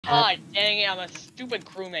God dang it, I'm a stupid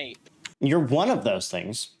crewmate. You're one of those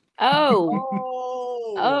things.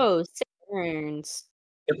 Oh. Oh, turns.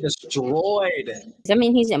 Get destroyed. Does that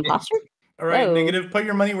mean he's an imposter? All right, Whoa. Negative, put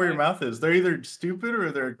your money where your mouth is. They're either stupid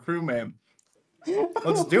or they're a crewman.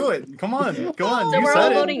 Let's do it. Come on. Go on. So You we're all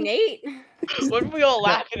said it. voting Nate? What are we all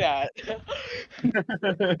laughing at?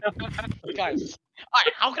 Guys,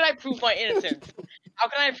 alright, how can I prove my innocence? How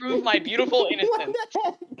can I prove my beautiful innocence?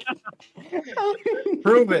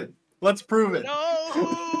 Prove it. Let's prove it.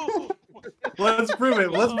 No! Let's prove it.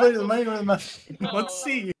 Let's put the money where the mouth. Let's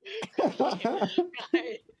see.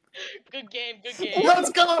 Good game, good game. Let's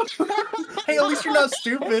go. Hey, at least you're not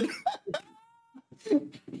stupid.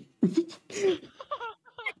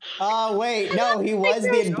 Oh, wait. No, he was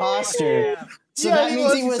the imposter. So Yeah, that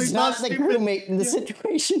means he so was he's not the stupid. crewmate in the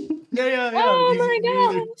situation. Yeah. Oh He's my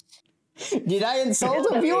neither. gosh. Did I insult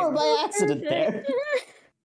a viewer by accident there?